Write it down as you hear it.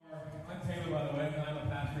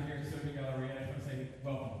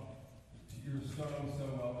welcome. You're so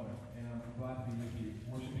welcome, and I'm glad to be with you,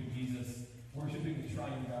 worshiping Jesus, worshiping the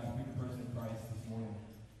triune God, through the person of Christ this morning.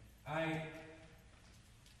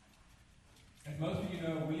 As most of you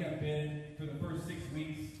know, we have been, for the first 6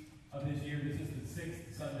 weeks of this year, this is the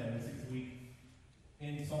sixth Sunday, the sixth week,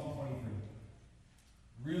 in Psalm 23.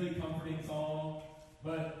 Really comforting psalm,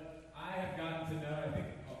 but I have gotten to know, I think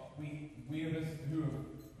we of us who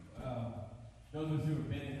have, those of us who have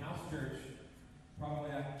been in house church, I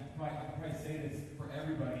could probably say this for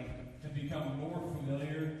everybody, have become more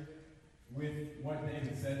familiar with what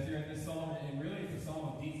David says here in this psalm. And really it's a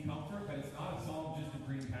psalm of deep comfort, but it's not a psalm just of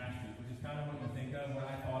green pastures, which is kind of what you think of when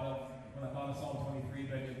I thought of Psalm 23,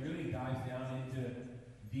 but it really dives down into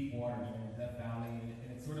deep waters, man, Death Valley,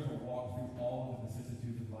 and it's sort of a walk through all of the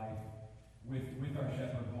vicissitudes of life with our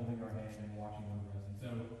shepherd holding our hand and watching over us. And so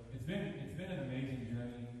it's been an amazing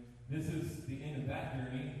journey. This is the end of that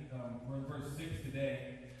journey. We're in verse 6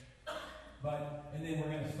 today. And then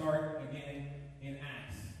we're going to start again in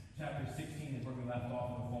Acts. Chapter 16 is where we left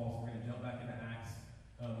off in the fall. So we're going to jump back into Acts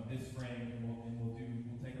this spring, and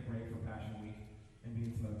we'll take a break for Passion Week and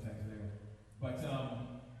be in slow text there. But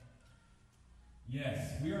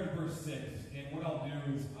yes, we are in verse 6, and what I'll do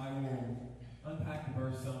is I will unpack the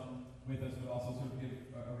verse some with us, but also sort of give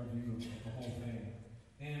a review of the whole thing.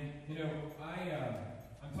 And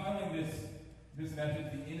I'm titling this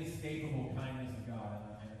message, "The Inescapable Kindness of God,"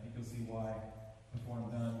 and I think you'll see why before I'm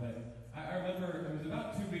done. But I remember it was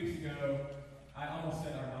about 2 weeks ago. I almost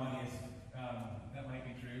said our naughtiest. That might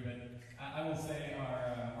be true, but I will say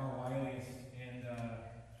our wiliest and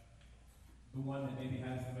the one that maybe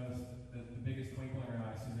has the biggest twinkle in her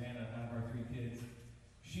eye, Susanna, out of our 3 kids.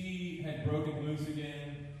 She had broken loose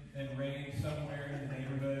again and reigned somewhere in the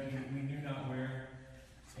neighborhood. We knew not where.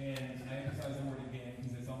 And I emphasize the word again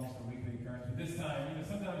because it's almost a weekly occurrence. But this time,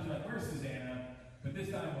 sometimes you're like, "Where's Susanna?" But this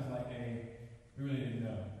time was like we really didn't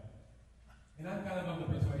know. And I'm kind of the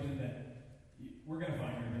persuasion that we're going to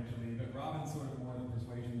find her eventually, but Robin's sort of more the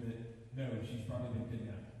persuasion that, no, she's probably been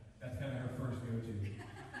kidnapped. That's kind of her first go-to.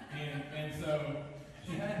 And so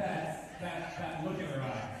she had that look in her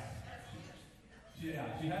eyes. She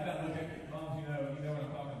had that look at, moms, you know what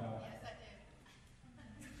I'm talking about.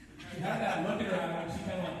 She had that look in her eye when she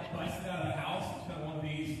kind of like busted out of the house. It's kind of one of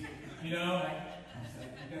these, you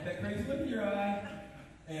got that crazy look in your eye.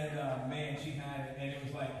 And man, she had it, and it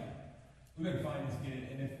was like, we better find this kid.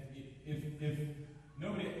 And if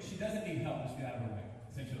nobody, she doesn't need help, just get out of her way,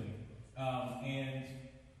 essentially. And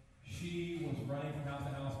she was running from house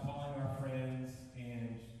to house, calling our friends,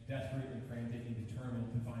 and desperate and frantic and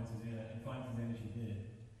determined to find Susanna. And find Susanna she did.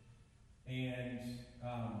 And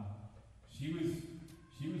she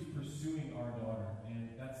was pursuing our daughter, and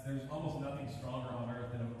there's almost nothing stronger on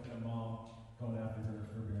earth than a mom going after her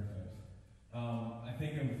bearcubs. I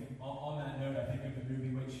think on that note, I think of the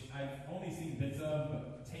movie, which I've only seen bits of,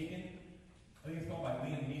 but Taken. I think it's called by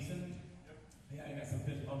Liam Neeson. Yeah, I got some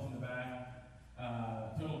fist bumps in the back.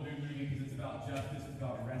 Total dude movie because it's about justice, it's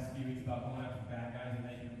about rescue, it's about going after bad guys and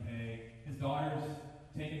making them pay. His daughter's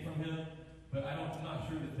taken from him, but I'm not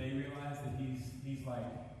sure that they realize that he's like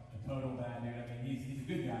a total bad dude. I mean, he's a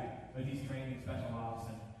good guy, but he's trained in special ops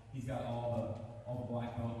and he's got all the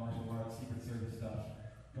black belt martial arts, Secret Service stuff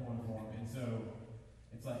going for him. And so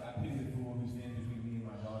it's like, I pity the fool who stands between me and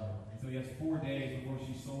my daughter. And so he has 4 days before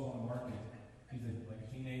she's sold on the market. He's like a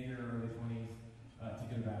teenager, early 20s, to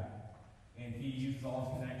get her back. And he uses all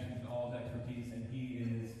his connections and all his expertise, and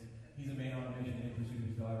he's a man on a mission in pursuit of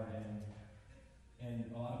his daughter, and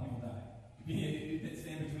a lot of people die. You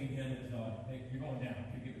stand between him and his daughter. You're going down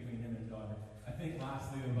if you get between him and his daughter. I think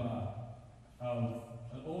lastly of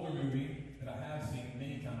an older movie that I have seen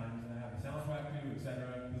many times, and I have a soundtrack to,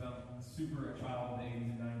 etc., because I'm super a child of the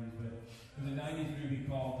 80s and 90s, but there's a 90s movie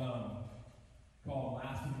called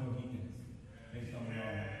Last of the Mohicans, based on the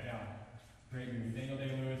novel. Yeah, great movie. Daniel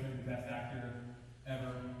Day-Lewis, maybe the best actor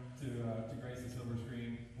ever to grace the silver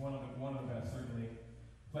screen. One of the best, certainly.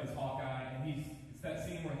 Plays Hawkeye, and it's that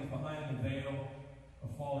scene where he's behind the veil of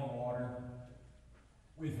falling water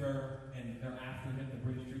with her, and they're after him. The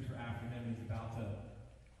British troops are after him. He's about to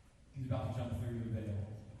jump through the veil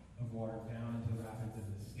of water down into the rapids and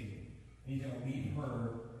escape. And he's going to leave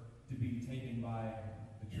her to be taken by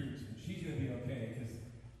the troops, and she's going to be okay because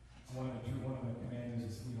one of the commanders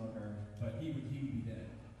is sweet on her, but he would be dead.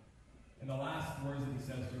 And the last words that he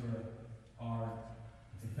says to her are,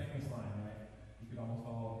 it's a famous line, right? You could almost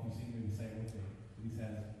all, if you've seen me, say it with me. But he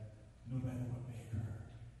says, "No matter what may occur,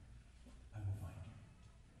 I will find you."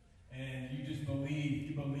 And you just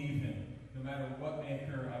believe him. No matter what may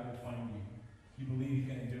occur, I will find you. You believe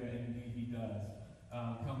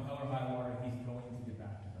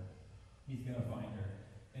he's going to find her.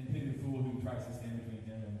 And pity the fool who tries to stand between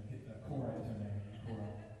him and hit the Cora is her name. Cora.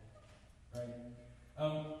 Right?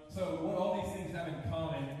 So what all these things have in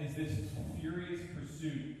common is this furious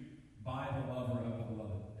pursuit by the lover of the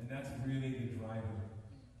beloved. And that's really the driver.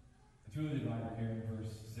 It's really the driver here in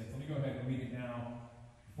verse 6. Let me go ahead and read it now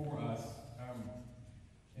for us.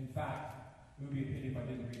 In fact, it would be a pity if I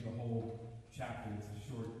didn't read the whole chapter. It's a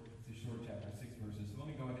short chapter, 6 verses. So let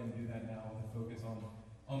me go ahead and do that now with a focus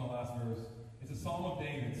on the last verse. It's a Psalm of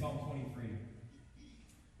David, Psalm 23.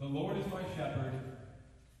 The Lord is my shepherd,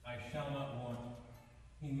 I shall not want.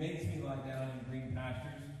 He makes me lie down in green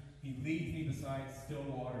pastures. He leads me beside still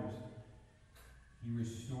waters. He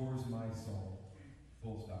restores my soul.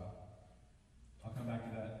 Full stop. I'll come back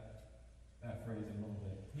to that phrase in a little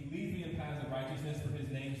bit. He leads me in paths of righteousness for his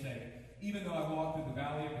name's sake. Even though I walk through the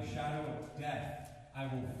valley of the shadow of death, I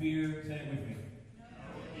will fear, say it with me,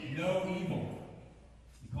 no evil.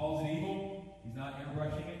 He calls it evil. He's not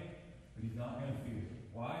airbrushing it, but he's not going to fear.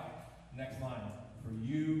 Why? Next line. For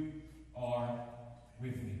you are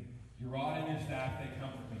with me. Your rod and your staff, they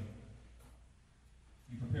comfort me.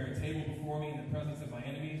 You prepare a table before me in the presence of my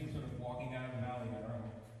enemies. We're sort of walking out of the valley here, aren't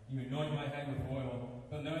we? You anoint my head with oil.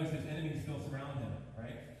 But notice his enemies still surround him,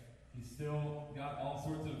 right? He's still got all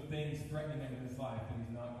sorts of things threatening him in his life, but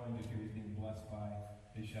he's not going to fear. He's being blessed by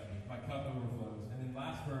his shepherd. My cup overflows. And then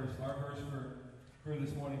last verse, our verse for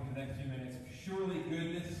this morning, for the next few minutes. Surely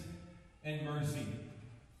goodness and mercy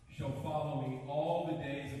shall follow me all the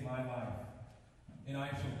days of my life, and I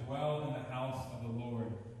shall dwell in the house of the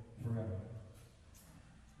Lord forever.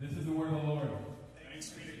 This is the word of the Lord. Thanks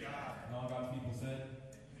be to God. And all God's people said,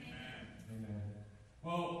 Amen. Amen.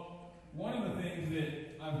 Well, one of the things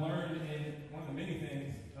that I've learned one of the many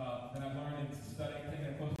things that I've learned in studying, taking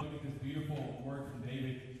a close look at this beautiful word from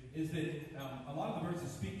David, is that a lot of the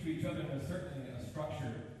verses speak to each other, and there's certainly a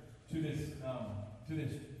structure to this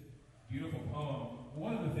beautiful poem.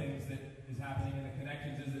 One of the things that is happening in the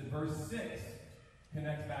connections is that verse 6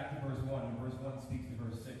 connects back to verse 1, and verse 1 speaks to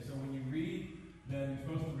verse 6. So when you read them, you're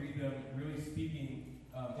supposed to read them really speaking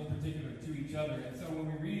in particular to each other. And so when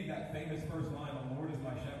we read that famous first line, the Lord is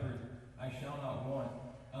my shepherd, I shall not want,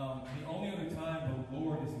 the only other time the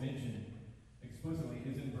Lord is mentioned explicitly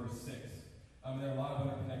is in verse 6. There are a lot of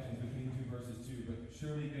other connections between the two verses too, but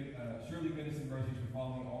surely goodness and mercy shall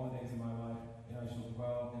follow me all the days of my life, and I shall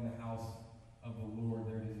dwell in the house of the Lord.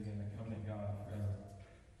 There it is again, the covenant God forever.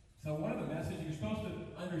 So one of the messages, you're supposed to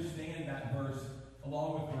understand that verse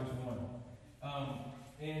along with verse 1.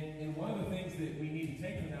 And one of the things that we need to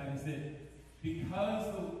take from that is that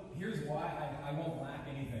here's why I won't lack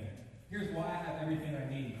anything. Here's why I have everything I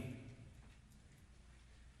need.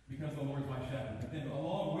 Because the Lord's my shepherd. But then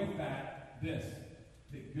along with that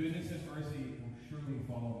goodness and mercy will surely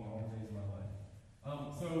follow me all the days of my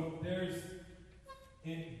life. So there's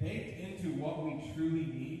baked into what we truly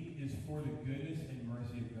need is for the goodness and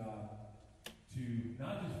mercy of God to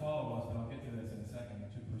not just follow us, but I'll get to this in a second,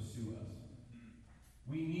 to pursue us.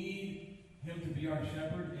 We need him to be our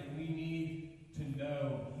shepherd, and we need to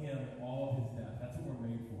know him all of his depth. That's what we're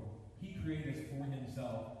made for. He created us for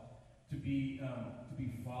himself, to be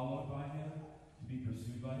followed by him, to be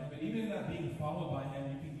pursued by him. But even in that being followed by him,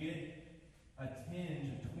 you can get a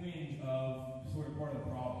twinge of sort of part of the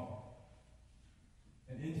problem.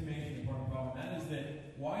 An intimation of part of the problem. That is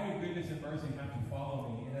that, why do goodness and mercy have to follow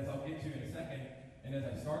me? And as I'll get to in a second, and as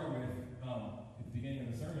I started with at the beginning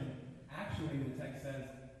of the sermon, actually the text says,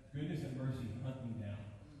 goodness and mercy hunt me down.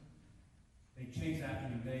 They chase after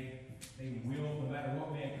me. They will, no matter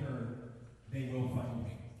what may occur, they will find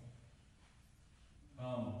me.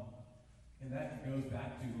 And that goes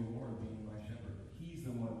back to the Lord being my shepherd. He's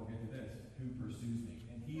the one, we'll get to this, who pursues me.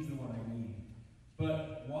 And he's the one I need.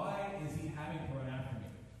 But why is he having to run after me?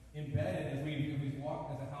 Embedded, as we've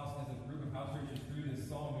walked as a group of house churches through this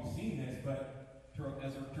song, we've seen this, but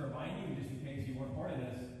to remind you, just in case you weren't part of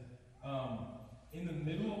this, in the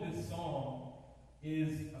middle of this song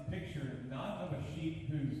is a picture not of a sheep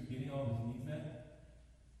who's getting all of his needs met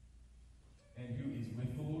and who is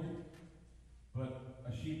with the Lord, but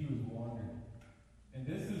a sheep who has wandered. And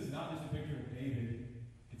this is not just a picture of David,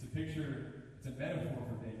 it's a metaphor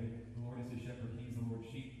for David. The Lord is his shepherd, he's the Lord's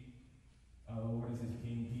sheep. The Lord is his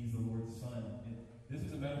king, he's the Lord's son. And this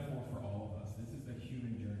is a metaphor for all of us. This is the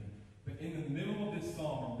human journey. But in the middle of this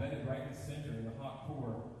song, embedded right in the center, in the hot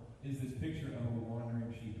core, is this picture of a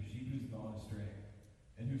wandering sheep, a sheep who's gone astray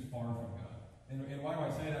and who's far from God. And why do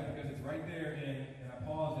I say that? Because it's right there and I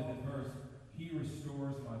paused at this verse, he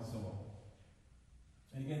restores my soul.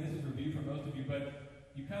 And again, this is review for most of you,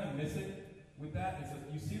 but you kind of miss it with that.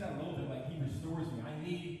 You see that a little bit, like he restores me.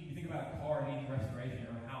 You think about a car needing restoration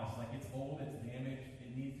or a house house. Like, it's old, it's damaged,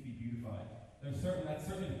 it needs to be beautified. That's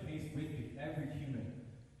certainly the case with every human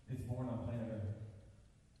that's born on planet Earth.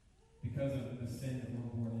 Because of the sin that we're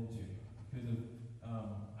born into. Because of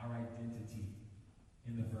our identity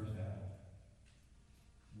in the first Adam.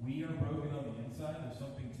 We are broken on the inside. There's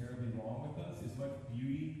something terribly wrong with us. As much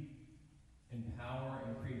beauty and power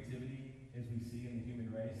and creativity as we see in the human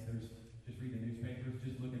race, just read the newspapers,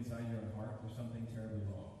 just look inside your own heart, there's something terribly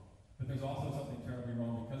wrong. But there's also something terribly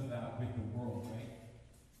wrong because of that with the world, right?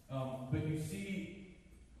 But you see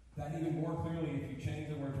that even more clearly if you change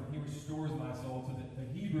the word from he restores my soul to the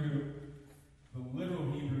Hebrew, the literal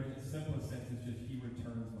Hebrew in its simplest sense is just he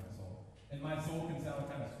returns my soul. And my soul can sound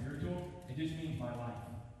kind of spiritual. It just means my life.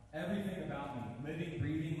 Everything about me, living,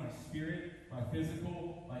 breathing, my spirit, my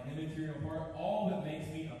physical, my immaterial part, all that makes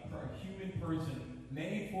me a human person,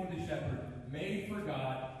 made for the shepherd, made for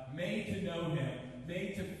God, made to know him,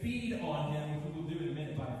 made to feed on him, which we will do in a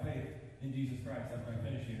minute by faith in Jesus Christ after I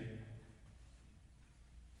finish here.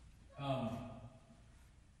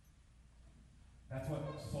 That's what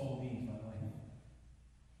soul means, my life.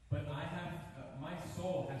 But my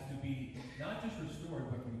soul has to be not just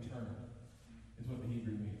restored, but returned, is what the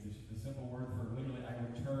Hebrew means. It's just a simple word for literally, I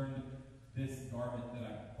returned this garment that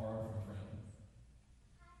I borrowed from a friend.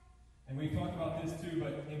 And we've talked about this too,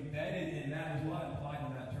 but embedded in that, there's a lot implied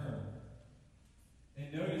in that term.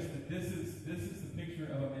 And notice that this is the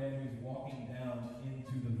picture of a man who's walking down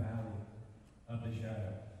into the valley of the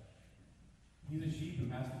shadow. He's a sheep who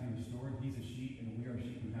has to be restored. He's a sheep, and we are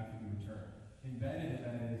sheep who have to be returned. Embedded in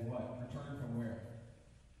that is what? Returned from where?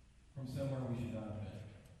 From somewhere we should not have been.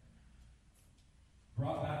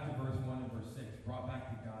 Brought back to verse 1 and verse 6. Brought back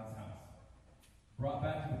to God's house. Brought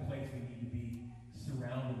back to the place we need to be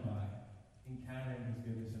surrounded by, encountering his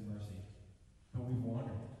goodness and mercy. But we've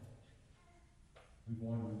wandered. We've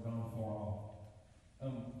gone far off.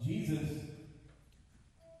 Jesus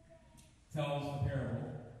tells a parable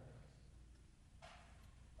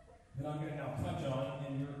that I'm going to now touch on,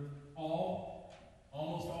 and you're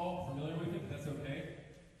almost all familiar with it, but that's okay.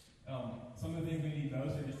 Some of the things we need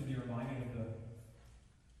most are just to be reminded of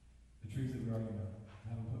the truths that we already know.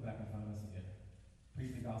 Have them put back in front of us again.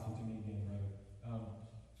 Preach the gospel to me again, brother.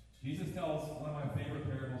 Jesus tells one of my favorite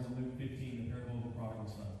parables in Luke 15, the parable of the prodigal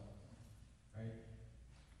son. Right?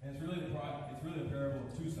 And it's really the parable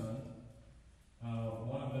of two sons.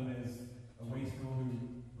 One of them is a wastrel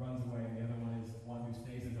who runs away, and the other one is one who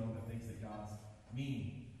stays at home but thinks that God's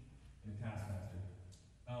mean and a taskmaster.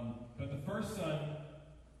 But the first son,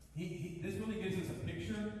 this really gives us a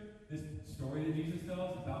picture, this story that Jesus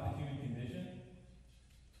tells about the human condition.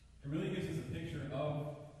 It really gives us a picture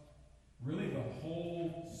of really the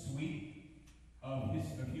whole sweep of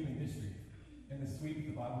human history. And the sweep that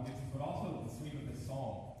the Bible gives us, but also the sweep of the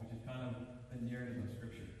Psalm, which is kind of the narrative of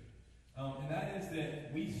Scripture. And that is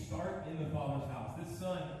that we start in the Father's house. This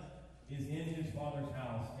son is in his Father's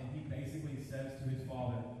house, and he basically says to his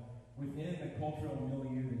father, within the cultural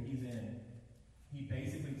milieu that he's in, he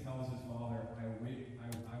basically tells his father, I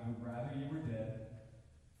would rather you were dead.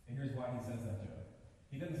 And here's why he says that to him.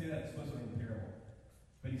 He doesn't say that explicitly in the parable,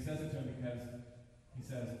 but he says it to him because he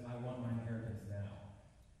says, I want my inheritance now.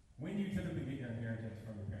 When do you typically get your inheritance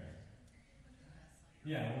from your parents?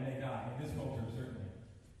 Yeah, when they die. In this culture, certainly.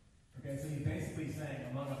 Okay, so he's basically saying,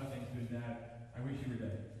 among other things, to his dad, I wish you were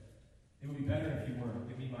dead. It would be better if you were.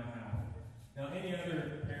 Give me my half. Now, any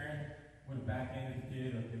other parent would have backhanded the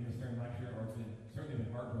kid or given a stern lecture or certainly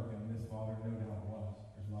been heartbroken, and this father, no doubt, was.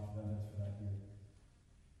 There's lots of evidence for that here.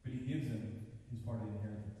 But he gives him his part of the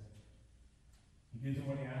inheritance. He gives him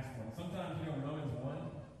what he asked for. And sometimes, Romans 1,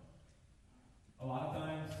 a lot of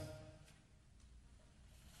times,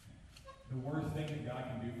 the worst thing that God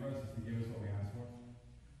can do for us is to give us what we ask for.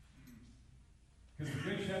 Because the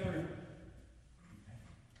Good Shepherd,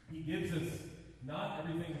 he gives us not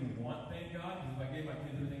everything we want, thank God, because if I gave my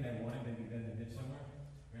kids everything they wanted, they'd be dead in a ditch somewhere,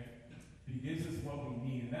 right? But he gives us what we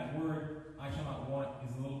need. And that word, I shall not want,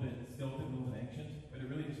 is a little bit stilted, a little bit ancient, but it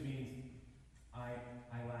really just means I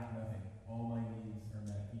lack nothing. All my needs are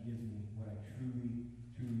met. He gives me what I truly,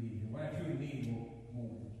 truly need. And what I truly need,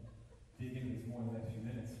 we'll dig into this more in the next few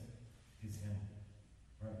minutes, is him.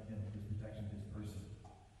 Right? Him, his protection, his person.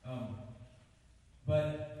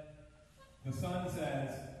 But the son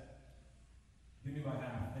says, give me my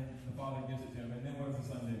half. And the father gives it to him. And then what does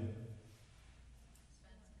the son do?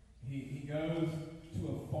 He goes to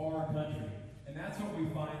a far country. And that's what we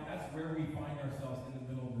find, that's where we find ourselves in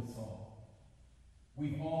the middle of this psalm.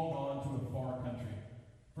 We've all gone to a far country.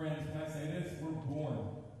 Friends, can I say this? We're born.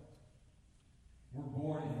 We're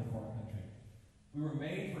born in a far country. We were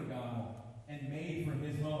made for God and made for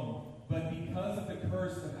his home. But because of the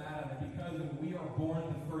curse of Adam, and because when we are born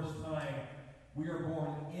the first time, we are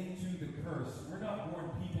born into the curse. We're not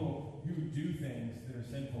born people who do things that are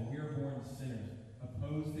sinful. We are born sinners,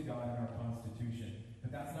 opposed to God in our constitution.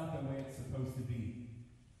 But that's not the way it's supposed to be.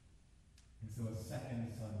 And so a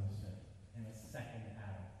second son was sent, and a second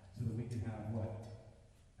Adam, so that we could have what?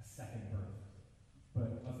 A second birth.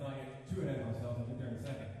 But let's not get too ahead of ourselves. I'll get there in a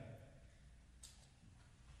second.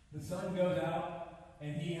 The son goes out,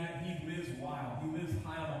 and he lives wild. He lives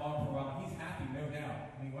high on the hog for a while. He's happy, no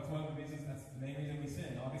doubt. I mean, what's one of the reasons? That's the main reason we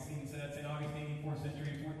sin. Augustine said, St. Augustine, 4th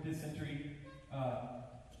century, 5th century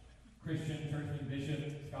Christian, churchman, bishop,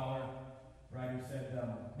 scholar, writer said,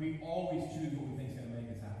 we always choose what we think is going to make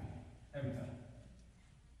us happy. Every time.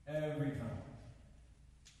 Every time.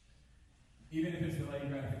 Even if it's delayed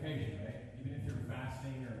gratification, right? Even if you're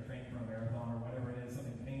fasting or training for a marathon or whatever it is,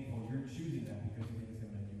 something painful, you're choosing that because you think it's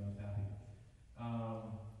going to make you most happy.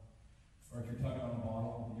 Or if you're tugging on a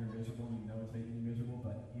bottle and you're miserable, you know it's making you miserable,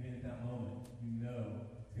 but even at that moment, you know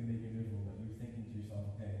it's going to make you miserable, but you're thinking to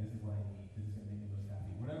yourself, okay, this is what I need. This is going to make me most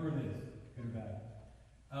happy. Whatever it is, good or bad.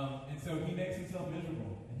 And so he makes himself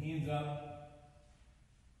miserable, and he ends up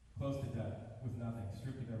close to death with nothing,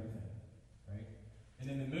 stripped of everything, right? And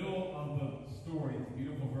in the middle of the story, it's a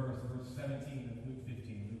beautiful verse 17 of Luke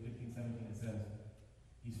 15, Luke 15, 17, it says,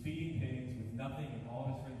 he's feeding pigs with nothing, and all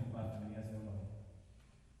of his friends have left him, and he has no money.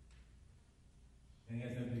 And he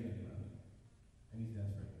has no dignity left. And he's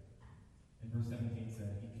desperate. And verse 17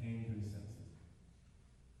 said, he came to his senses.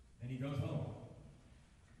 And he goes home.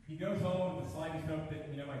 He goes home with the slightest hope that,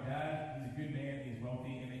 my dad, he's a good man, he's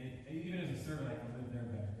wealthy, and even as a servant, I can live there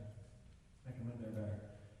better.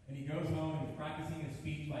 And he goes home and he's practicing his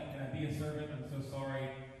speech like, can I be a servant? I'm so sorry.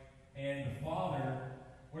 And the father,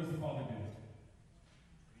 what does the father do?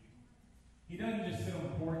 He doesn't just sit on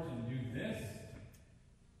the porch and do this.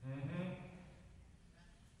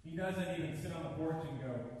 He doesn't even sit on the porch and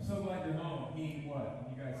go, so glad you're home. He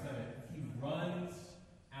what? You guys said it. He runs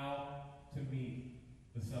out to meet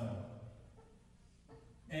the son.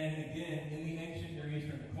 And again, in the ancient Near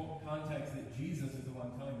Eastern context that Jesus is the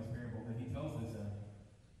one telling this parable, that he tells this in,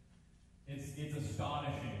 it's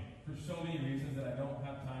astonishing for so many reasons that I don't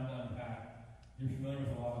have time to unpack. You're familiar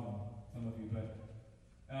with a lot of them, some of you, but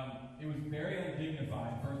it was very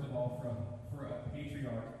undignified, first of all, for a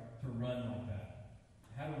patriarch to run like that.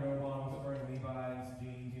 Had a robe on, wasn't wearing Levi's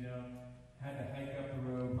jeans, had to hike up the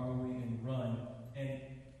road probably and run, and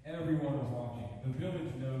everyone was watching. The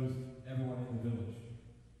village knows everyone in the village.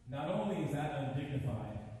 Not only is that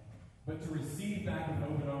undignified, but to receive back with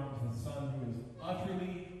open arms the son who has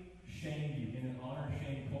utterly shamed you in an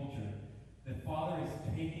honor-shame culture, the father is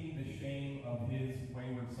taking the shame of his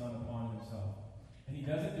wayward son upon himself. And he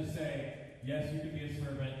doesn't just say, yes, you can be a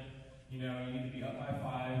servant, you need to be up by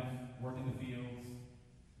 5, work in the fields.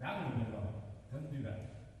 That would have been wrong. Doesn't do that.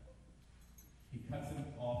 He cuts him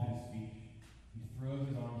off at his feet. He throws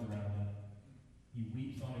his arms around him. He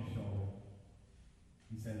weeps on his shoulder.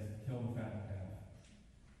 He says, kill the fattened calf.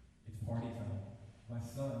 It's party time.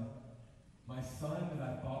 My son that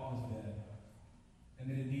I thought was dead, and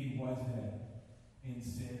that indeed was dead in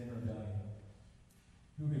sin and rebellion,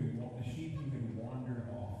 the sheep who had wandered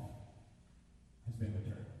off, has been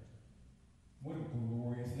returned. What a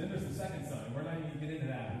glorious... And then there's the second son. We're not even going to get into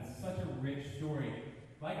that. It's such a rich story.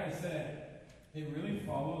 Like I said, it really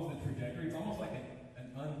follows the trajectory. It's almost like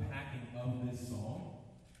an unpacking of this song,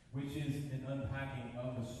 which is an unpacking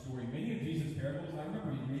of the story. Many of Jesus' parables, I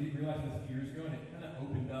remember realizing this years ago, and it kind of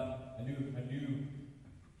opened up a new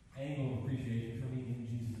angle of appreciation for me in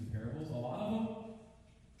Jesus' parables. A lot of them,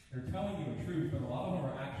 they're telling you a truth, but a lot of them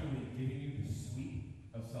are actually giving you the sweep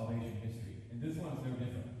of salvation history. And this one is no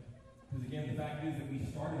different. Because again, the fact is that we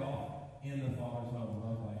started off in the Father's home,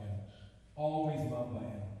 loved by Him. Always loved by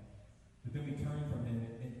Him. But then we turned from Him,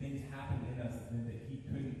 and things happened in us that meant that He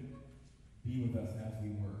couldn't be with us as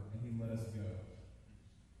we were. And He let us go.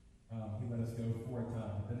 He let us go for a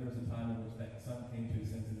time. But then there was a time in which that Son came to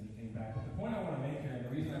His senses and He came back. But the point I want to make here, and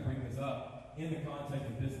the reason I bring this up in the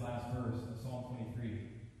context of this last verse of Psalm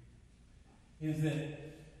 23, is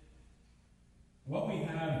that what we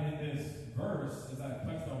have in this verse, as I've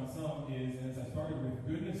touched on some, is, as I started with,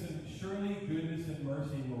 surely goodness and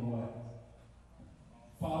mercy will what?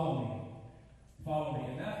 Follow me. Follow me.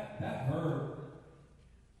 And that verb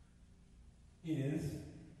is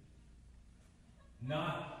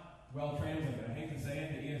not well translated. I hate to say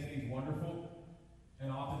it, the ESV is wonderful,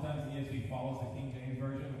 and oftentimes the ESV follows the King James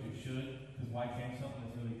Version, which it should, because why change something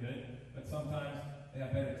that's really good? But sometimes they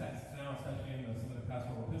have better texts now, especially in some of the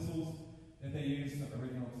pastoral epistles that they use, some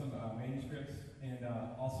manuscripts. and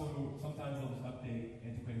also sometimes they'll just update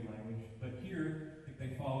antiquated language. But here,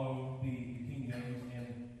 they follow the King James,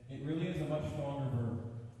 and it really is a much stronger verb.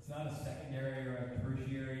 It's not a secondary or a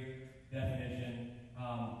tertiary definition.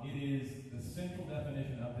 It is the central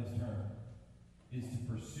definition of this term is to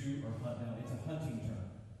pursue or hunt down. It's a hunting term.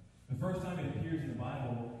 The first time it appears in the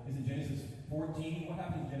Bible is in Genesis 14. What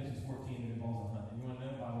happens in Genesis 14 that involves a hunt? You want to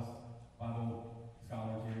know, Bible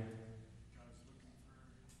scholars here?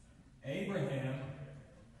 Abraham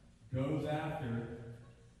goes after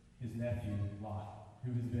his nephew Lot,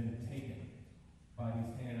 who has been taken by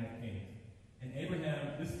these Canaanite kings. And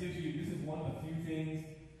Abraham, this is one of the few things,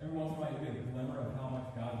 every once in a while you get a glimmer of how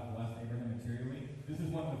much God has blessed Abraham materially. This is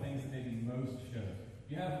one of the things that maybe most shows.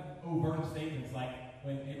 You have overt statements like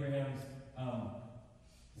when Abraham's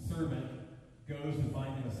servant goes to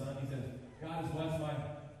find him a son, he says, God has blessed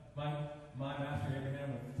my master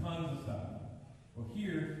Abraham with tons of stuff. Well,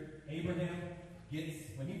 here, Abraham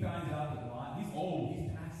when he finds out that Lot, he's old,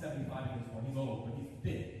 he's past 75 at this point, he's old, but he's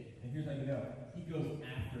big. And here's how you know. He goes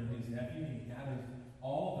after his nephew, and he gathers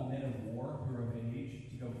all the men of war who are of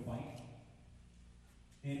age to go fight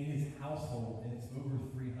in his household, and it's over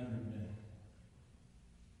 300 men.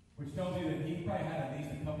 Which tells you that he probably had at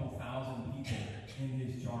least a couple thousand people in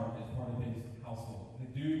his charge as part of his household.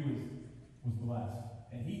 The dude was blessed.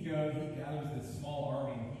 And he gathers this small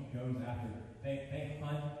army, and he goes after it. They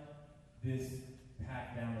hunt this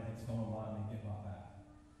pack down that had stolen Lot, and they get Lot back.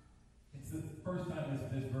 It's the first time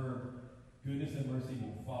this verb, goodness and mercy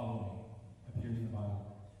will follow me, appears in the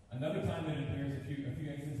Bible. Another time that it appears a few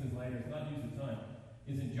instances later, it's not used a ton,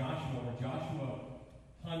 is in Joshua, where Joshua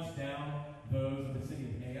hunts down those of the city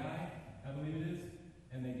of Ai, I believe it is,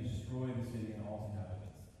 and they destroy the city and all its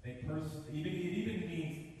inhabitants. It even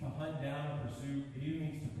means to hunt down or pursue. It even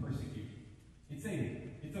means to persecute. It's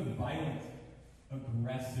a violent,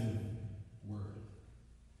 aggressive word.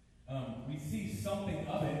 We see something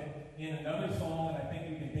of it in another psalm that I think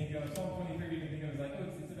we can think of. Psalm 23 we can think of as like,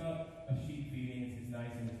 it's about a sheep feeding. It's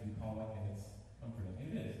nice and it's bucolic and it's comforting.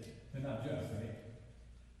 And it is, but not just, right?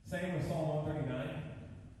 Same with Psalm 139.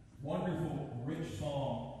 Wonderful, rich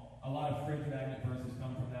psalm. A lot of fringe magnet verses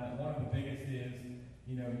come from that. One of the biggest is,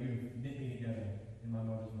 you knit me together in my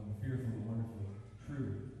mother's womb. Fearfully, wonderfully,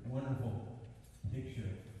 true, wonderful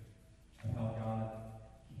picture of how God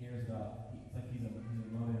cares about. It's like he's a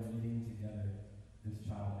mother knitting together this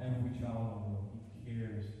child. Every child in the world, he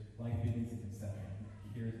cares. Life begins at conception.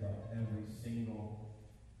 He cares about every single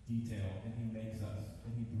detail, and he makes us,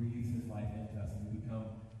 and he breathes his life into us, and we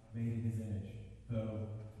become made in his image,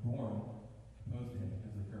 though born opposed to him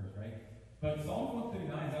because of the curse, right? But Psalm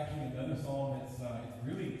 139 is actually another psalm that's it's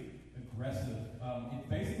really aggressive. It's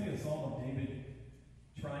basically a psalm of David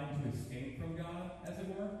trying to escape from God, as it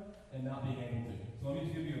were, and not being able to. So let me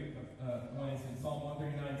just give you one instance. Psalm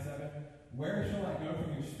 139:7. Where shall I go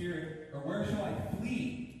from your spirit, or where shall I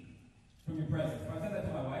flee from your presence? If I said that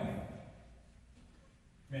to my wife,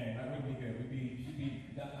 man, that wouldn't be good.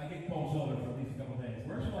 I get cold shoulder for at least a couple days.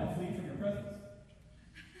 Where shall I flee from your presence?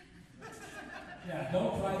 Yeah,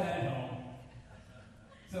 don't try that at home.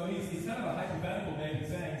 So he's kind of a hypothetical David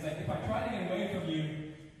saying, it's like, if I try to get away from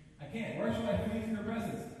you, I can't. Where shall I flee from your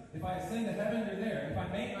presence? If I ascend to heaven, you're there. If I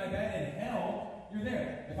make my bed in hell, you're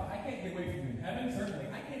there. If I can't get away from you in heaven, certainly.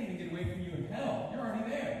 I can't even get away from you in hell. You're already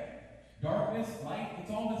there. Darkness, light,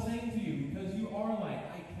 it's all the same to you because you are light.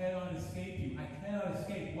 I cannot escape you. I cannot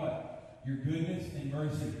escape what? Your goodness and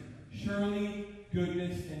mercy. Surely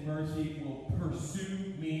goodness and mercy will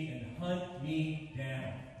pursue me and hunt me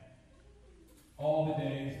down all the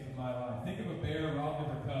days of my life. Think of a bear robbed of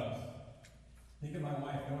her cubs. Think of my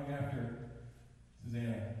wife going after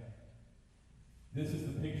Susanna. This is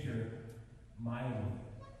the picture, mildly,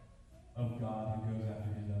 of God who goes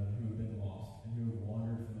after his own, who have been lost and who have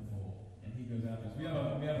wandered from the fold. And he goes after us. We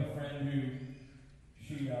have a friend who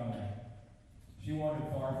she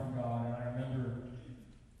wandered far from God, and I remember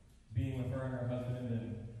being with her and her husband,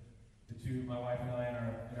 and my wife and I, in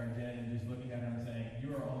our den, and just looking at her and saying,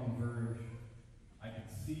 "You are on the verge. I can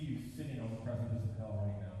see you sitting on the precipice of hell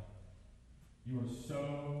right now. You are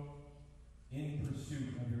so in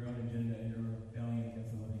pursuit of your own agenda and your rebellion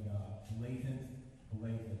against the living God. Blatant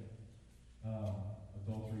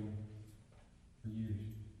adultery for years.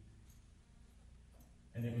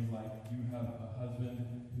 And it was like, you have a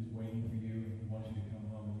husband who's waiting for you and who wants you to come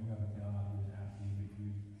home, and you have a God who is after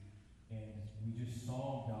you, and we just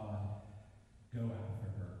saw God go after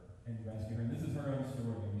her and rescue her. And this is her own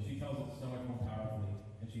story. I mean, she tells it so much more powerfully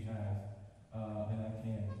than she has than I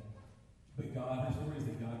can. But God, her story is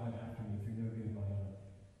that God went after me through no good of my own,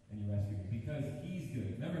 and he rescued me. Because he's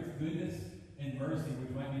good. Remember, it's goodness and mercy,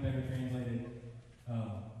 which might be better translated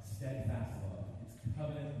steadfast love. It's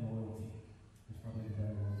covenant loyalty. Is probably the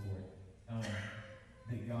better word for it.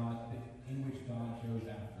 In which God shows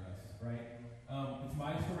after us, right? It's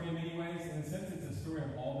my story in many ways. In a sense, it's a story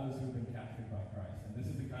of all those who have been captured by Christ. And this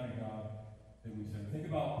is the kind of God that we serve. Think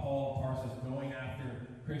about Paul of Tarsus going after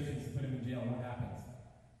Christians to put him in jail. What happens?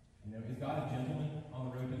 Is God a gentleman on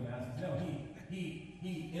the road to Damascus? No,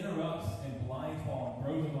 he interrupts and blinds Paul and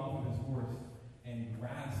throws him off of his horse and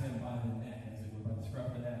grabs him by the neck, as it were, by the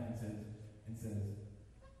scruff of the neck, and says,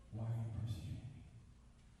 "Why are you persecuting me?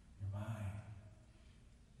 You're mine."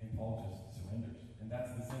 And Paul just surrenders. And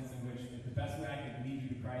that's the sense in which the best way I can lead you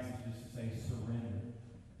to Christ is just to say, surrender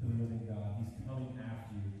to the living God. He's coming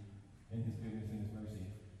after you in his goodness and his mercy.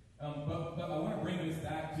 But I want to bring this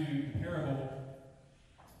back to the parable,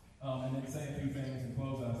 and then say a few things and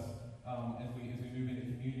close us as we move into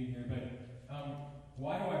community here. But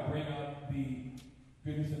why do I bring up the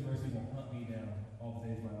goodness and mercy will hunt me down all the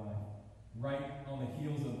days of my life, right on the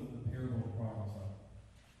heels of the parable of the prodigal son?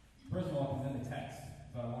 First of all, it's in the text,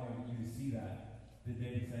 so I wanted you to see that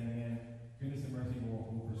David saying, "Man, goodness and mercy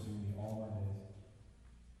will pursue me all my days."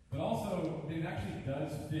 But also, it actually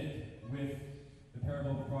does fit with the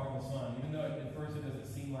parable of the prodigal son, even though at first it doesn't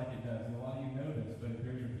seem like it does. And a lot of you know this, but it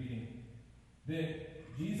bears repeating.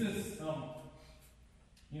 That Jesus,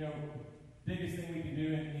 biggest thing we can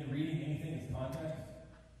do in reading anything is context.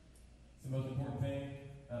 It's the most important thing.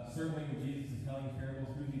 Certainly when Jesus is telling his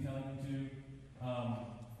parables, who is he telling them to?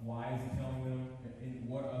 Why is he telling them? In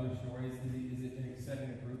what other stories? Is it setting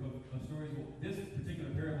a group of stories? Well, this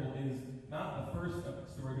particular parable is not the first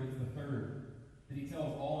story, but it's the third that he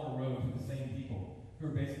tells all in a row to the same people who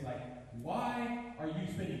are basically like, "Why are you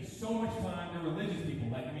spending so much time?" They're religious people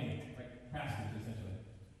like me, like pastors essentially.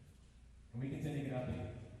 And we can tend to get uppity.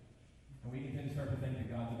 And we can tend to start to think that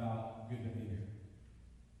God's about good behavior.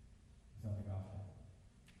 It's not the gospel.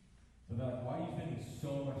 So they're like, "Why are you spending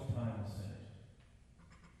so much time with sinners?"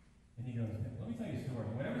 And he goes, "Let me tell you a story."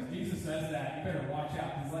 Whenever Jesus says that, you better watch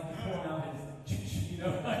out. He's like he's pouring out his,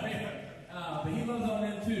 but he loves on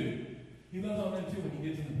them too. He loves on them too when he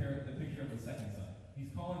gives them the picture of the second son. He's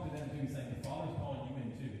calling to them too. He's saying, the Father's calling you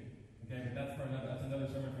in too. Okay, but that's another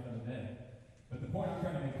sermon for another day. But the point I'm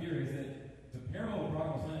trying to make here is that the parable of the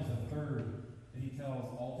prodigal son is the third that he tells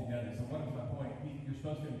all together. So what is my point? You're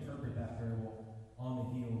supposed to interpret that parable on the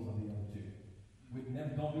heels of the other two.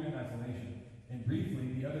 Don't do it in isolation. And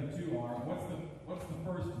briefly, the other two are, what's the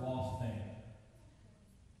first lost thing?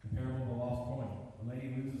 The parable of the lost coin. The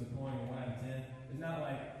lady loses a coin in 1 out of 10. It's not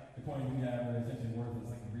like the coins we have are essentially worthless,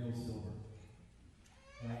 like the real silver.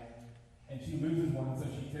 Right? And she loses one, so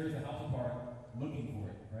she tears the house apart looking for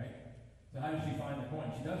it, right? So how does she find the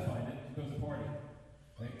coin? She does find it. She goes to party.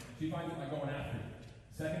 Right? She finds it by going after it.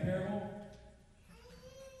 Second parable?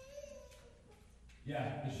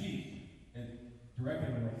 Yeah, the sheep. It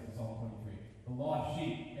directly relates to Psalm 23. The lost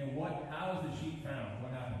sheep. And how is the sheep found?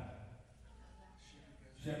 What happened?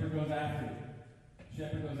 Shepherd goes after it.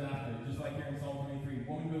 Shepherd goes after it. Just like here in Psalm 23.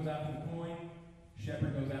 Woman goes after the coin.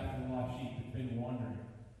 Shepherd goes after the lost sheep that's been wandering.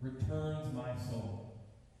 Returns my soul.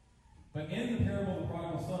 But in the parable of the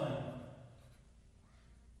prodigal son,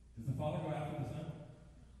 does the father go after the son?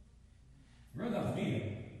 He runs out to meet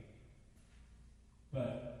him.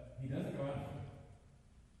 But he doesn't go after him.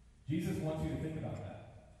 Jesus wants you to think about that.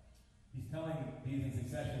 He's telling these in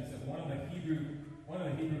succession. So one of the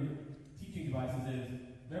Hebrew teaching devices is,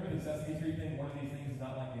 remember the Sesame Street thing? One of these things is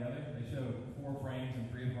not like the other. They show 4 frames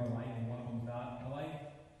and 3 of them are alike and one of them is not alike.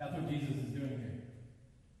 That's what Jesus is doing here.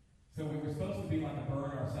 So we were supposed to be like a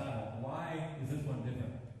burr in our saddle. Why is this one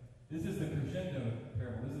different? This is the crescendo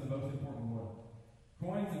parable. This is the most important one.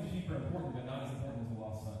 Coins and sheep are important, but not as important as the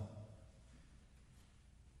lost son.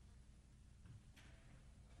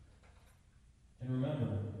 And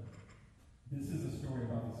remember, this is a story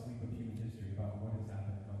about the sweep of human history, about what has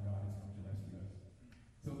happened, how God is going to rescue us.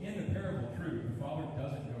 So in the parable, true, the Father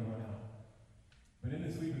doesn't go run out. But in the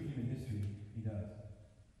sweep of human history, he does.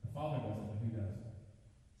 The Father doesn't, but who does?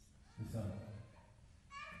 The Son.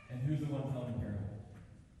 And who's the one telling the parable?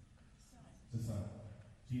 The Son.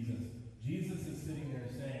 Jesus. Jesus is sitting there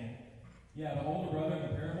saying, yeah, the older brother in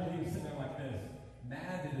the parable, he was sitting there like this,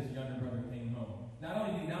 mad that his younger brother came home. Not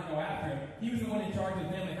only did he not go after him, he was the one in charge of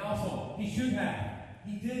the family household. He should have.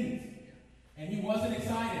 He didn't. And he wasn't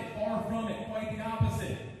excited. Far from it. Quite the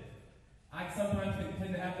opposite. I sometimes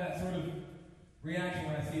tend to have that sort of reaction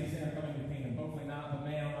when I see a sinner coming to the kingdom. Hopefully not, but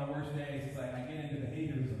man, on my worst days, it's like I get into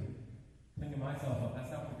behaviorism, thinking myself up.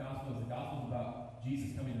 That's not what the gospel is. The gospel is about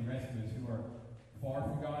Jesus coming to rescue us who are far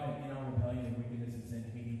from God and in our rebellion and wickedness and sin,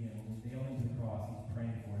 hating him. When we nail him to the cross, he's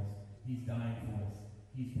praying for us. He's dying for us.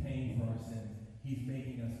 He's paying for our sins. He's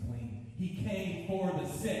making us clean. He came for the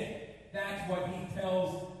sick. That's what he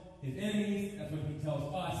tells his enemies. That's what he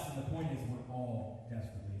tells us. And the point is, we're all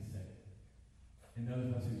desperately sick. And those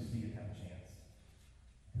of us who see it have a chance.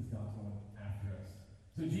 Because God's going after us.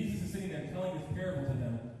 So Jesus is sitting there telling this parable to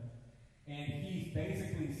them. And he's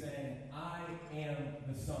basically saying, I am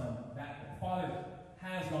the Son. That the Father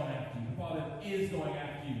has gone after you. The Father is going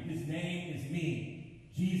after you. His name is me,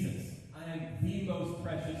 Jesus. I am the most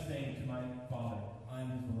precious thing to my Father. I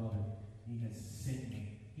am his beloved. He has sent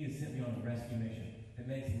me. He has sent me on a rescue mission that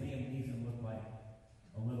makes Liam Neeson look like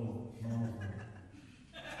a little mama's boy.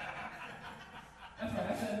 That's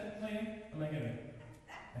right, I said Liam. I'm not kidding.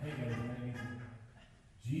 I hate those Liam Neeson.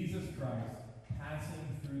 Jesus Christ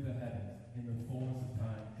passing through the heavens in the fullness of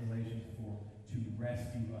time, Galatians 4, to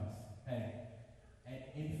rescue us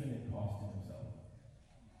at infinite cost to himself.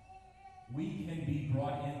 We can be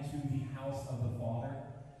brought into the house of the Father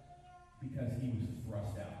because he was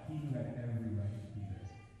thrust out. He who had every right to be there.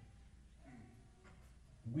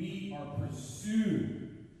 We are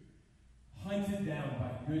pursued, hunted down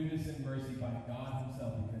by goodness and mercy by God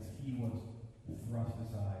himself because he was thrust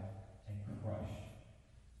aside and crushed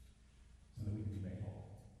so that we can be made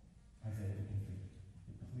whole. Isaiah 53.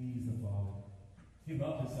 It pleased the Father. He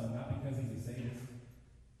loved his Son, not because he's a sadist.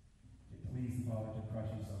 It pleased the Father to crush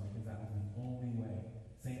his Son because that was the only way.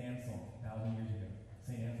 St. Anselm, 1,000 years ago.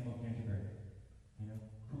 St. Anselm of Canterbury.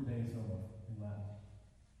 Cur Deus homo in Latin.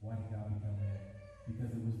 Why did God become man?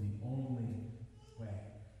 Because it was the only way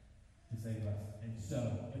to save us. And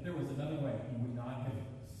so, if there was another way, he would not have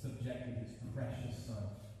subjected his precious Son.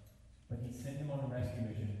 But he sent him on a rescue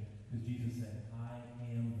mission because Jesus said, I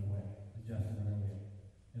am the way, as Justin earlier,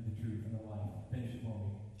 and the truth and the life. Finish it for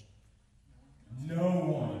me. No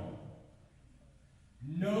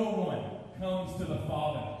one comes to the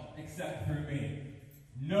Father except through me.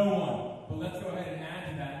 No one. But let's go ahead and add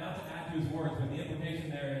to that, not to add to his words, but the implication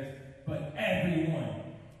there is, but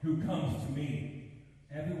everyone who comes to me.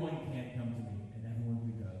 Everyone can't come to me, and everyone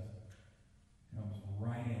who does comes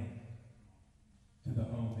right in to the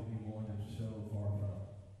home that we wandered so far from,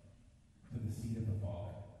 to the seat of the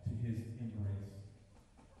Father, to his embrace.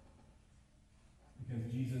 Because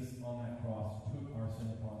Jesus on that cross took our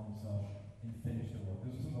sin upon himself and finished the work.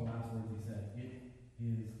 Those are some of the last words he said. It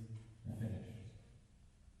is finished.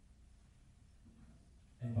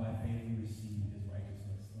 And by faith we receive his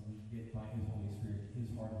righteousness, and we get by his Holy Spirit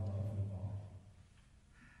his heart of love for the Father.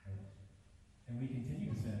 Right? And we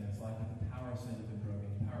continue to sin in this life, but the power of sin has been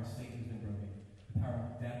broken. The power of Satan has been broken. The power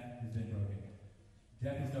of death has been broken.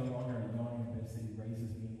 Death is no longer a yawning abyss that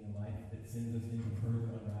erases meaning in life, that sends us into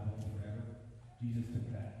further unraveling forever. Jesus took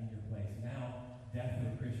that in your place. Now, death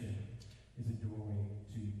for the Christian is a doorway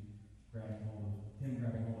to grabbing hold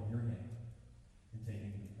of your hand and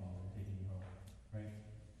taking you to the Father, and taking you home. Right?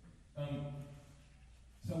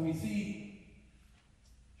 So we see,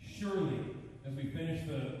 surely, as we finish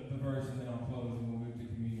the verse, and then I'll close and we'll move to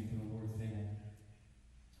communion, to the Lord's table.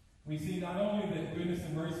 We see not only that goodness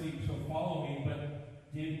and mercy shall follow me,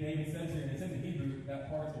 but David says here, and it's in the Hebrew, that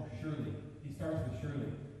part is surely. He starts with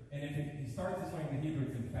surely. And if he starts this way in the Hebrew,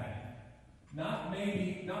 it's emphatic. Not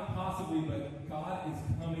maybe, not possibly, but God is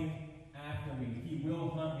coming after me. He will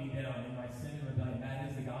hunt me down in my sin and rebellion. That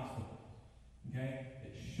is the gospel. Okay?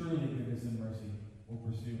 That surely goodness and mercy will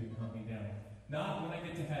pursue and hunt me down. Not when I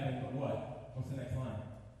get to heaven, but what? What's the next line?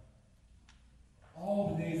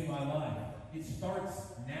 All the days of my life. It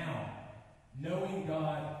starts now. Knowing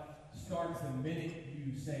God starts the minute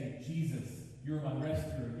you say, Jesus, you're my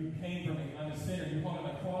rescuer. You came for me. I'm a sinner. You hung on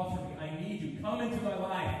the cross for me. I need you. Come into my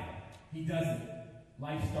life. He doesn't.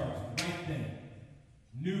 Life starts right then.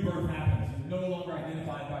 New birth happens. You're no longer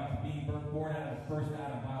identified by being born out of the first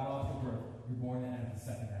Adam, biological birth. You're born out of the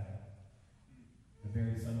second Adam. The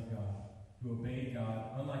very Son of God, who obeyed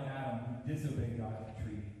God, unlike Adam, who disobeyed God at the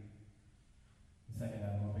tree. The second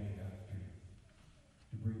Adam obeyed God at the tree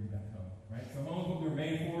to bring you back home. Right? So home's what we were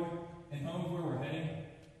made for, and home's where we're heading.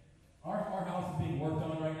 Our house is being worked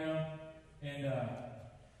on right now, and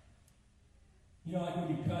like when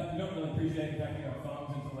you cut, you don't really appreciate cutting your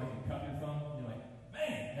thumbs until like you cut your thumb. You're like,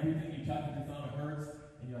 man, everything you touch with your thumb, it hurts,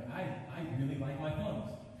 and you're like, I really like my thumbs.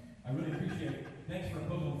 I really appreciate it. Thanks for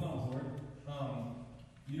opposable thumbs, Lord.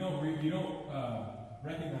 You don't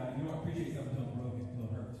recognize, you don't appreciate something until it's broken, until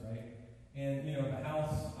it hurts, right? And the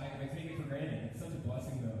house, I take it for granted. It's such a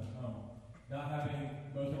blessing though. Not having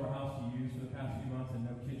most of our house to use for the past few months and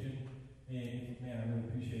no kitchen. And man, I really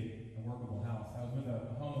appreciate a workable house. I was with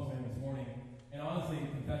a homeless man this morning, and honestly,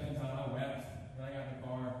 confession time, I wept when I got in the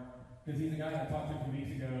car because he's a guy that I talked to a few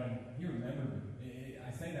weeks ago, and he remembered me.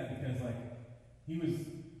 I say that because he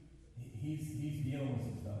he's dealing with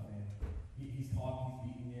some stuff, man. He's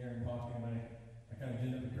beating the air and talking, and I kind of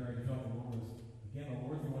ginned up the courage. I felt like the Lord was, again, the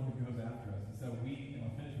Lord's the one who goes after us. And so and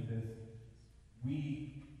I'll finish with this,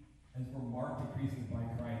 as we're marked increasingly by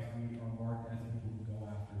Christ, we are marked as people who go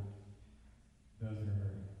after those that are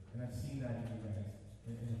hurting. And I've seen that in you guys.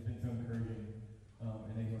 And it's been so encouraging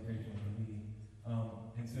and exhortational for me.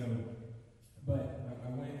 But I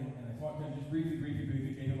went and I talked to him just briefly,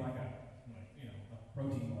 gave him like a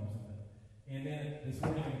protein bar or something. And then this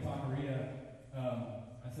morning in Galleria,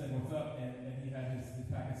 I said, "What's up?" And he had his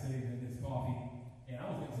pack of cigs and his coffee. And I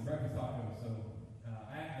was getting some breakfast tacos, so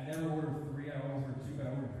I never ordered 3, I always ordered 2, but I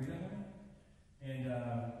ordered 3 that morning.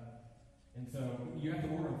 And so you have to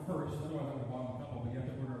order them first, otherwise I would have bought them a couple, but you have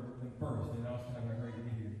to order them first, and I was kind of hurry to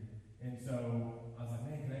get here. And so I was like,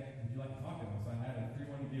 "Man, would you like a taco?" So I had a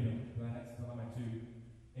 3-1 to give him, but I still had my 2.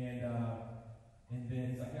 And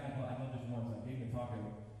then he's like, "Yeah, I love this one," so I gave him a taco.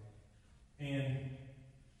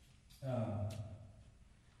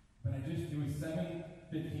 But it was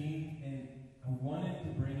 7:15, and I wanted to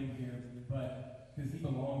bring him here, but because he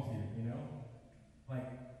belongs here,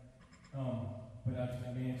 but I was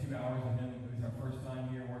like, man, 2 hours with him. It was our first time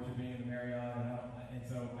here worshiping in the Marriott, and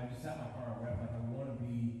so I just sat in my car and wept. Like, I want to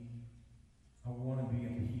be a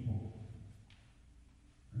people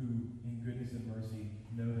who, in goodness and mercy,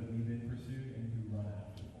 know that we've been pursued and who run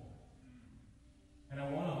after the Lord. And I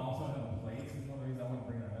want to also have a place. This is one of the reasons I want to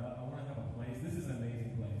bring that up. I want to have a place. This is an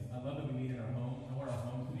amazing place. I love that we meet in our homes. I want our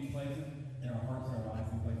homes to be places, and our hearts and our lives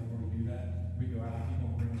to be places where we do that. We go after people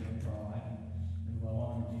and bring them into our life and love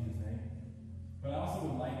on in Jesus' name. But I also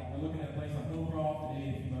would we're looking at a place on Hillcroft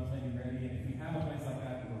today, if you must be ready, and if we have a place like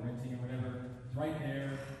that we're renting or whatever, it's right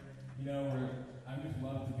there, where I would just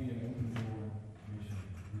love to be an open door mission,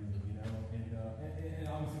 really, and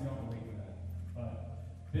obviously we don't have to wait for that. But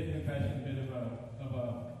bit of confession, a bit of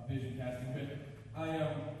a vision casting, but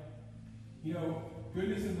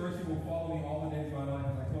goodness and mercy will follow me all the days of my life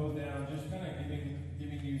as I close down, just kind of giving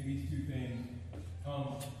you these 2 things.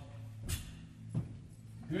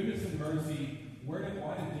 Goodness and mercy. Why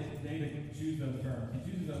did David choose those terms? He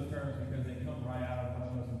chooses those terms because they come right out of one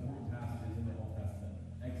of the most important passages in the Old Testament,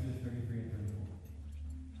 Exodus 33 and 34.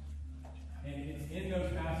 And it's in those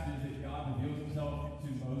passages that God reveals himself to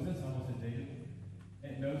Moses, almost to David,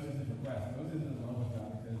 and Moses' request. Moses is in love with God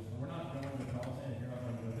because we're not going to the promised land, you're not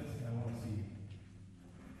going with us, and I want to see you.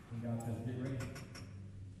 And God says, "Get ready.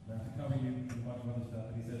 I'm going to have to cover you with a bunch of other stuff."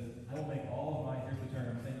 And he says, "I will make all of here's the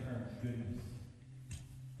term, same term, goodness.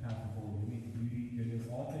 Pass before you. It means beauty, goodness,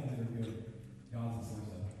 all things that are good. God's the source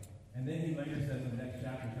of it." And then he later says in the next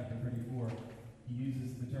chapter, chapter 34, he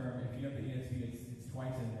uses the term, if you have the ESV, it's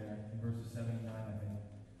twice in there, in verses 7 and 9, I think.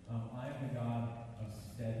 "I am the God of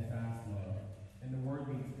steadfast love." And the word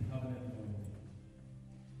means covenant loyalty.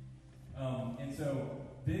 And so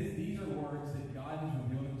these are words that God has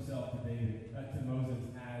revealed himself to Moses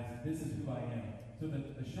as, "This is who I am." So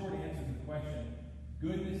the short answer to the question,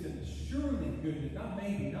 goodness and surely goodness, not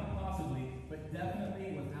maybe, not possibly, but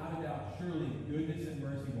definitely, without a doubt, surely goodness and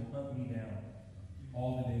mercy will hunt me down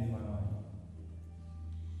all the days of my life.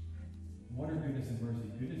 What are goodness and mercy?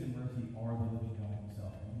 Goodness and mercy are the living God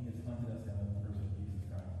himself, and he has hunted us down in the person of Jesus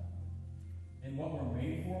Christ. And what we're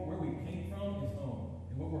made for, where we came from, is home.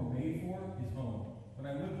 And what we're made for is home. When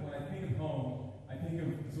I think of home, I think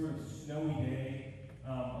of sort of snowy day.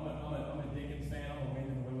 I'm a Dickens fan. I'm a Wind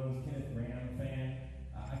in the Willows, Kenneth Graham fan.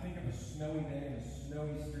 I think of a snowy day and a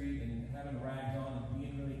snowy street and having rags on and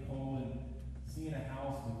being really cold and seeing a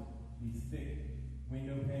house with these thick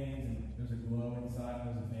window panes and there's a glow inside and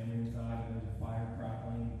there's a family inside and there's a fire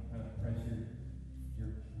crackling. Kind of press your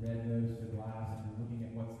red nose to the glass and you're looking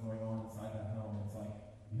at what's going on inside that home. It's like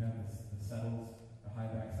you have the settles, the high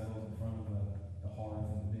back settles in front of the hearth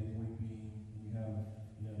and the big wood beam, and you have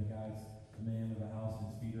the man of the house,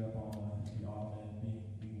 his feet are up on the ottoman,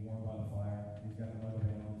 being warmed by the fire. He's got a mother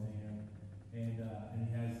band on his hand, and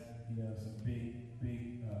he has some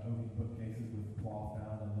big oaken bookcases with cloth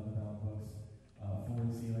bound and leather bound books, floor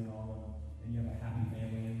to ceiling on them, and you have a happy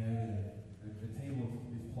family in there. The table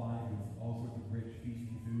is plied with all sorts of rich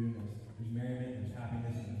feasting food, and there's merriment, there's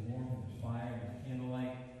happiness, and there's warmth, and there's fire, and there's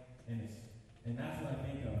candlelight, and that's what I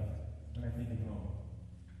think of when I think of home.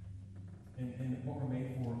 And what we're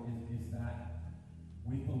made for is that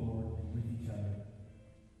with the Lord and with each other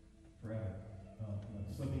forever.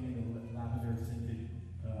 Slipping into lavender scented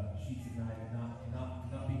sheets at night and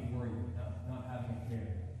not being worried, not having a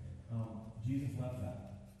care. Jesus left that.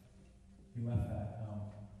 He left that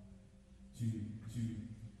to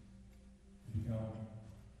become,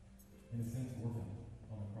 in a sense, orphan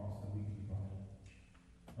on the cross that we could be brought in.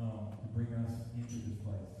 To bring us into this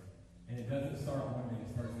place. And it doesn't start one day,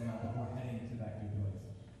 it starts now, but we're heading to that good place.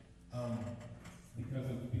 Because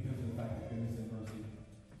of the fact that goodness and mercy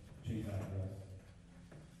chase after us.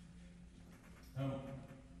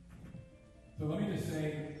 So let me just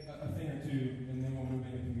say a thing or two, and then we'll move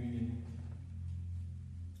into communion.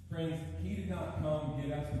 Friends, he did not come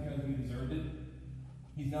get us because we deserved it.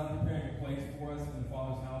 He's not preparing a place for us in the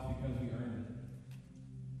Father's house because we earned it.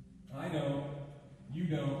 I know, you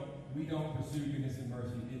don't, we don't pursue goodness and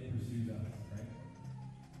mercy, it pursues us, right?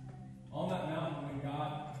 On that mountain, when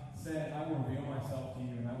God said, I will reveal myself to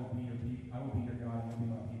you, and I will be your God, and you'll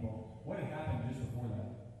be my people, what had happened just before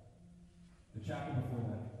that? The chapter before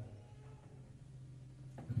that.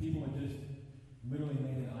 The people had just literally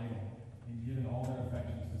made an idol and given all their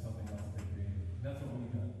affections to something else that they created. And that's what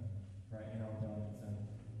we've done, right, in our rebellion and sin.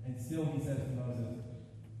 And still he says to Moses,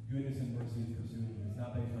 goodness and mercy is pursuing you. It's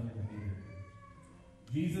not based on your behavior.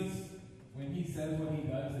 Jesus, when he says what he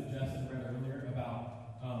does that Justin read earlier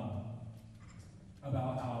about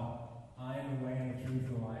how I am the way and the truth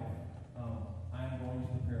and the life, I am going to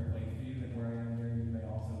prepare a place for you that where I am there you may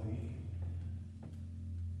also be.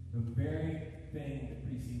 The very thing that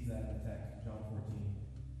precedes that in the text, John 14,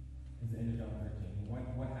 is the end of John 13.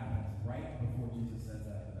 What happens right before Jesus says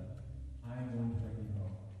that to them? I am going to bring you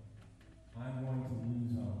home. I am going to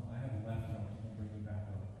lose home. I have left home and bring you back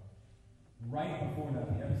home. Right before that,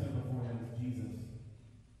 the episode before that is Jesus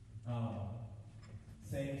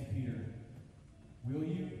saying to Peter, Will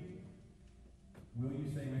you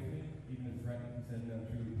stay with me? Even if threatened, he said, no,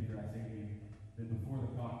 truly, Peter, I say to you, that before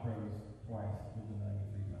the cock crows twice, you'll deny me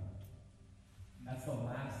 3 times. That's the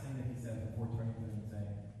last thing that he says before turning to them and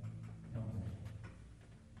saying, come to me.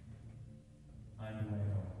 I'm the way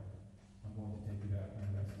home. I'm going to take you out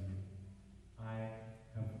and rescue you. I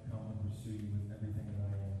have come to pursue you with everything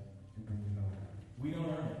that I am and bring you home. We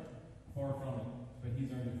don't earn it. Far from it. But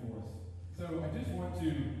he's earned it for us. So I just want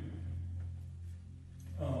to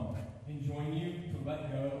enjoin you to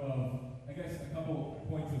let go of, I guess, a couple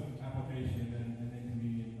points of application and then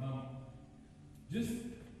communion.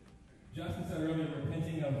 Justin said earlier,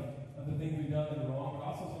 repenting of the things we've done that are wrong, but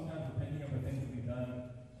also sometimes repenting of the things that we've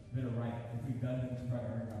done that are right, if we've done them to try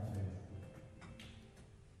to earn God's favor.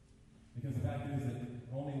 Because the fact is that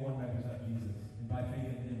only one measures up Jesus, and by faith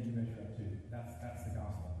in him, you measure up too. That's the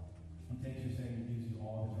gospel. He takes your sin and gives you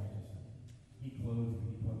all his righteousness. He clothes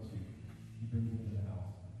you, he clothes you, he brings you into the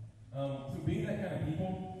house. So being that kind of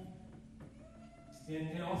people,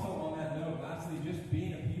 and also on that note, lastly, just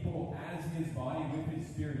being a people as his body with his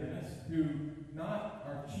spirit in us, who not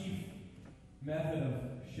our chief method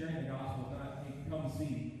of sharing the gospel is not, hey, come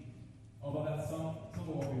see. Although that's some of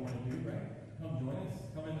what we want to do, right? Come join us,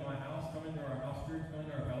 come into my house, come into our house church, come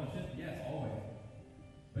into our fellowship. Yes, always.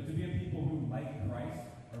 But to be a people who, like Christ,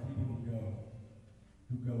 are people who go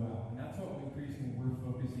out. And that's what increasingly we're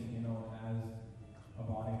focusing in on as a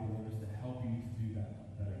body of believers, to help you to do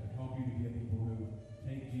that better, to help you to be a people who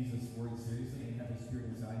take Jesus' word seriously and have the Spirit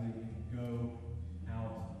inside you and go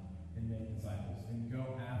out and make disciples and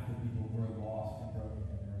go after people who are lost and broken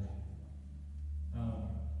and hurting.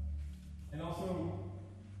 And also,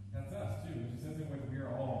 that's us too, which is something like we are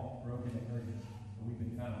all broken and hurting, but we've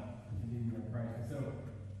been found to continue in Christ.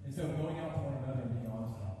 And so going out to one another and being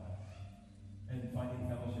honest about that, and finding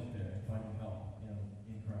fellowship there, and finding help,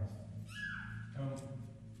 in Christ.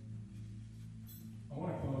 I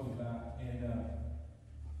want to close with that, and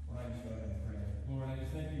when I just go ahead and pray. Lord, I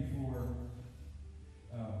just thank you for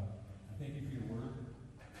your word.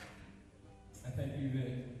 I thank you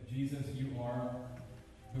that, Jesus, you are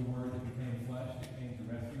the word that became flesh, that came to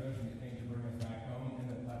rescue us, and that came to bring us back home, and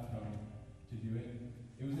that left home to do it.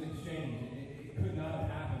 It was an exchange. It could not have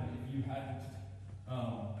happened if you hadn't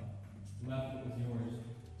left what was yours